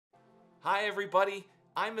Hi everybody,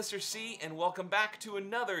 I'm Mr. C and welcome back to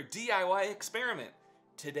another DIY experiment.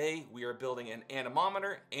 Today we are building an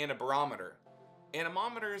anemometer and a barometer.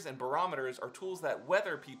 Anemometers and barometers are tools that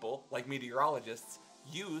weather people, like meteorologists,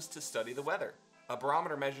 use to study the weather. A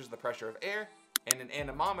barometer measures the pressure of air and an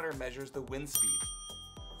anemometer measures the wind speed.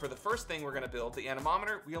 For the first thing we're going to build, the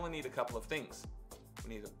anemometer, we only need a couple of things.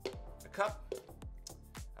 We need a cup,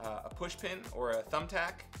 a push pin or a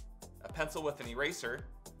thumbtack, a pencil with an eraser,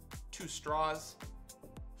 2 straws,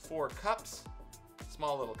 4 cups,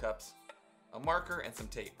 small little cups, a marker, and some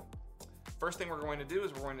tape. First thing we're going to do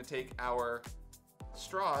is we're going to take our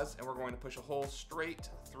straws and we're going to push a hole straight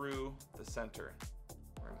through the center.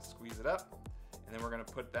 We're going to squeeze it up, and then we're going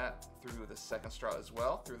to put that through the second straw as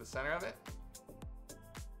well, through the center of it.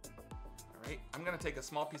 All right, I'm going to take a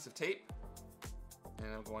small piece of tape and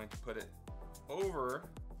I'm going to put it over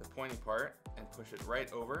the pointy part and push it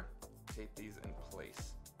right over. Tape these in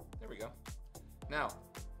place. There we go. Now,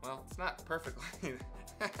 well, it's not perfectly,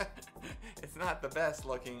 it's not the best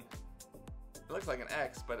looking. It looks like an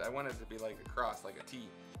X, but I want it to be like a cross, like a T.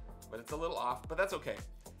 But it's a little off, but that's okay.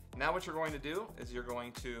 Now what you're going to do is you're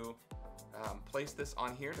going to place this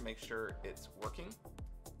on here to make sure it's working.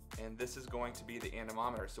 And this is going to be the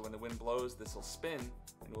anemometer. So when the wind blows, this will spin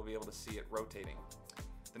and we'll be able to see it rotating.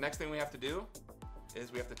 The next thing we have to do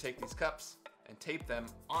is we have to take these cups and tape them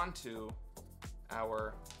onto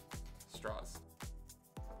our straws.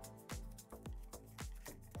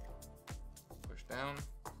 Push down,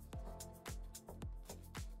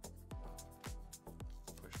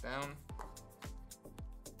 push down,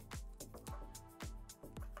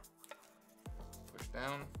 push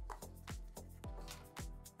down.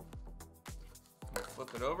 We'll flip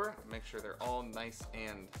it over and make sure they're all nice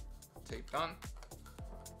and taped on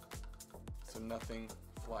so nothing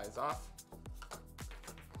flies off.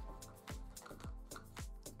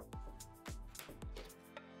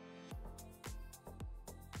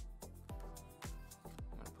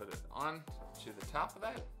 Put it on to the top of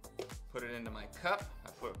that, put it into my cup, I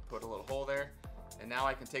put a little hole there, and now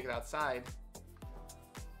I can take it outside.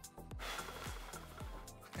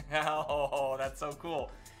 Oh, that's so cool.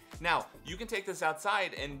 Now, you can take this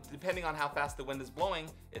outside, and depending on how fast the wind is blowing,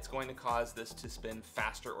 it's going to cause this to spin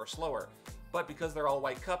faster or slower. But because they're all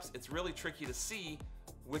white cups, it's really tricky to see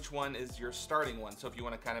which one is your starting one. So if you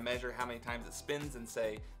want to kind of measure how many times it spins in,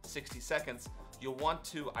 say, 60 seconds, you'll want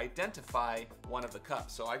to identify one of the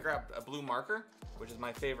cups. So I grabbed a blue marker, which is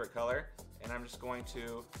my favorite color, and I'm just going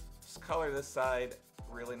to just color this side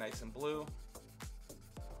really nice and blue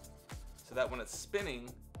so that when it's spinning,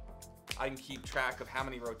 I can keep track of how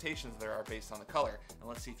many rotations there are based on the color. And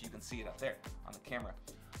let's see if you can see it up there on the camera.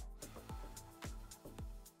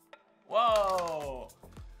 Whoa,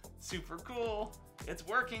 super cool. It's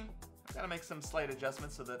working. I've got to make some slight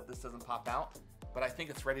adjustments so that this doesn't pop out, but I think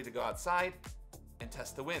it's ready to go outside and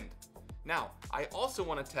test the wind. Now, I also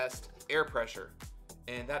want to test air pressure,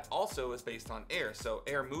 and that also is based on air. So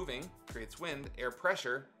air moving creates wind, air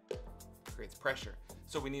pressure creates pressure.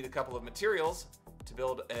 So we need a couple of materials to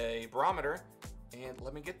build a barometer, and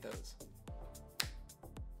let me get those.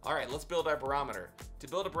 All right, let's build our barometer. To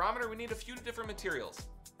build a barometer, we need a few different materials.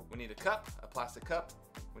 We need a cup, a plastic cup,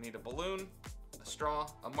 we need a balloon, a straw,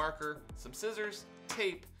 a marker, some scissors,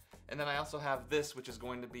 tape, and then I also have this, which is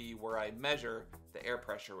going to be where I measure the air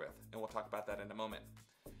pressure with, and we'll talk about that in a moment.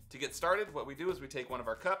 To get started, what we do is we take one of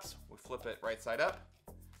our cups, we flip it right side up,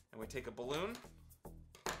 and we take a balloon,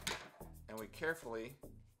 and we carefully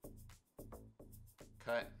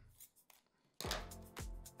cut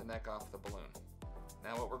the neck off the balloon.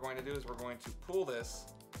 Now what we're going to do is we're going to pull this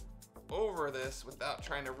over this without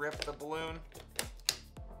trying to rip the balloon.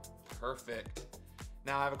 Perfect.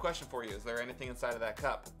 Now I have a question for you. Is there anything inside of that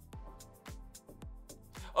cup?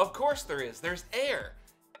 Of course there is. There's air.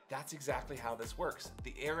 That's exactly how this works.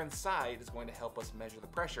 The air inside is going to help us measure the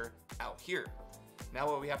pressure out here. Now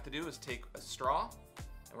what we have to do is take a straw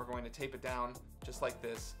and we're going to tape it down just like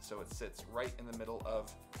this so it sits right in the middle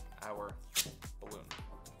of our balloon.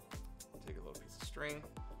 Take a little piece of string.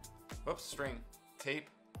 Whoops, string. Tape.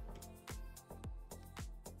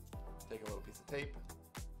 Take a little piece of tape.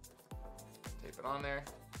 Tape it on there.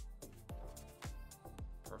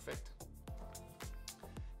 Perfect.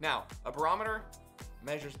 Now, a barometer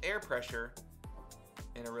measures air pressure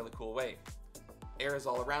in a really cool way. Air is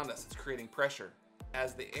all around us. It's creating pressure.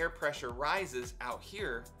 As the air pressure rises out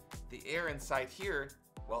here, the air inside here,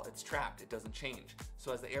 well, it's trapped. It doesn't change.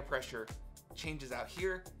 So as the air pressure changes out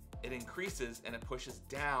here, it increases and it pushes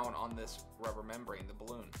down on this rubber membrane, the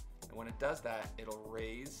balloon. And when it does that, it'll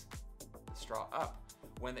raise the straw up.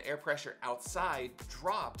 When the air pressure outside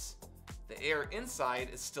drops, the air inside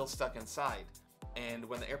is still stuck inside. And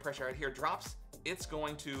when the air pressure out here drops, it's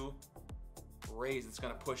going to raise, it's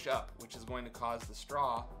going to push up, which is going to cause the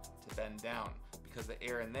straw to bend down because the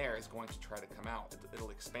air in there is going to try to come out. It'll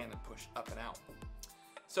expand and push up and out.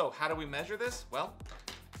 So how do we measure this? Well,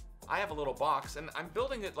 I have a little box, and I'm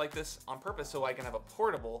building it like this on purpose so I can have a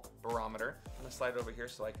portable barometer. I'm gonna slide it over here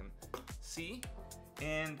so I can see.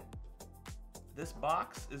 And this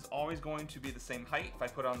box is always going to be the same height if I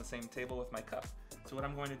put it on the same table with my cup. So what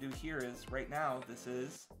I'm going to do here is, right now, this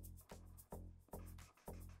is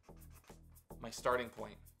my starting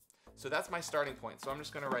point. So that's my starting point. So I'm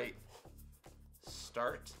just gonna write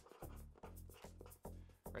start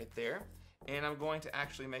right there. And I'm going to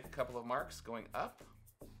actually make a couple of marks going up.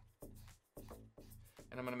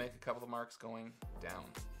 And I'm gonna make a couple of marks going down.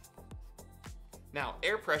 Now,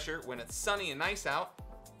 air pressure, when it's sunny and nice out,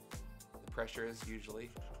 the pressure is usually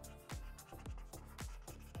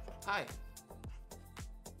high.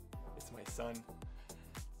 It's my sun.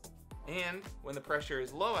 And when the pressure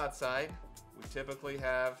is low outside, we typically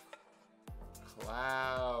have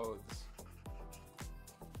clouds.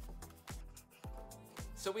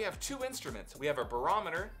 So we have two instruments. We have a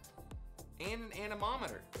barometer and an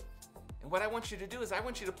anemometer. And what I want you to do is I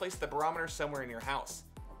want you to place the barometer somewhere in your house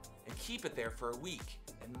and keep it there for a week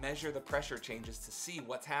and measure the pressure changes to see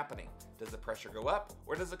what's happening. Does the pressure go up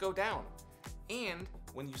or does it go down? And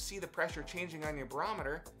when you see the pressure changing on your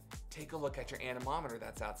barometer, take a look at your anemometer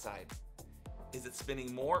that's outside. Is it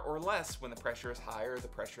spinning more or less when the pressure is high or the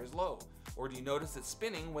pressure is low? Or do you notice it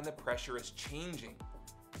spinning when the pressure is changing?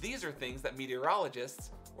 These are things that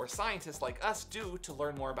meteorologists or scientists like us do to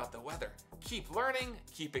learn more about the weather. Keep learning,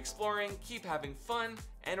 keep exploring, keep having fun,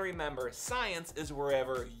 and remember, science is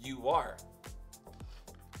wherever you are.